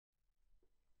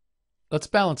Let's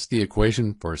balance the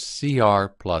equation for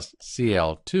Cr plus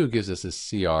Cl2 gives us a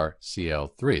Cr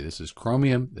Cl3. This is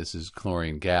chromium, this is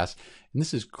chlorine gas, and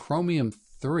this is chromium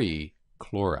 3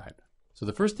 chloride. So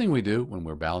the first thing we do when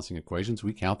we're balancing equations,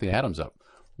 we count the atoms up.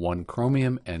 1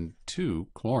 chromium and 2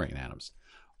 chlorine atoms.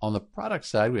 On the product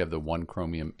side, we have the 1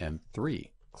 chromium and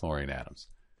 3 chlorine atoms.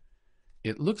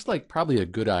 It looks like probably a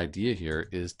good idea here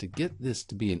is to get this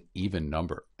to be an even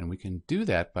number. And we can do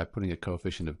that by putting a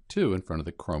coefficient of 2 in front of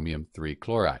the chromium 3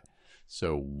 chloride.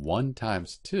 So 1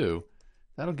 times 2,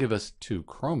 that'll give us 2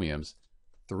 chromiums.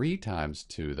 3 times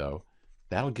 2, though,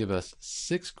 that'll give us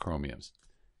 6 chromiums.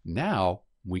 Now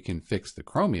we can fix the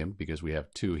chromium because we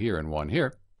have 2 here and 1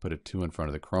 here. Put a 2 in front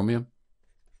of the chromium.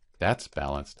 That's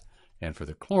balanced. And for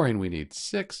the chlorine, we need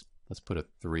 6. Let's put a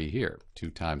 3 here. 2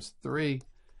 times 3.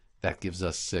 That gives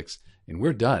us 6, and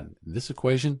we're done. This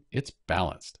equation, it's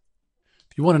balanced.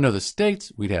 If you want to know the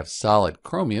states, we'd have solid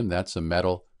chromium, that's a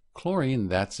metal, chlorine,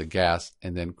 that's a gas,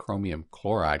 and then chromium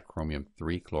chloride, chromium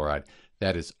 3 chloride,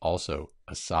 that is also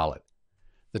a solid.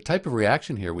 The type of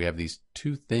reaction here, we have these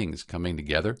two things coming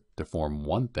together to form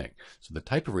one thing. So the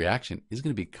type of reaction is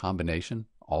going to be combination,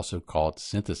 also called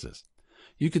synthesis.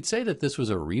 You could say that this was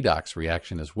a redox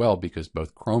reaction as well because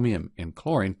both chromium and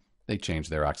chlorine, they change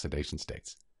their oxidation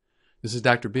states. This is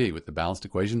Dr. B with the balanced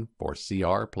equation for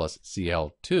Cr plus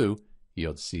Cl2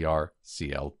 yields Cr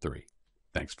Cl3.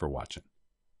 Thanks for watching.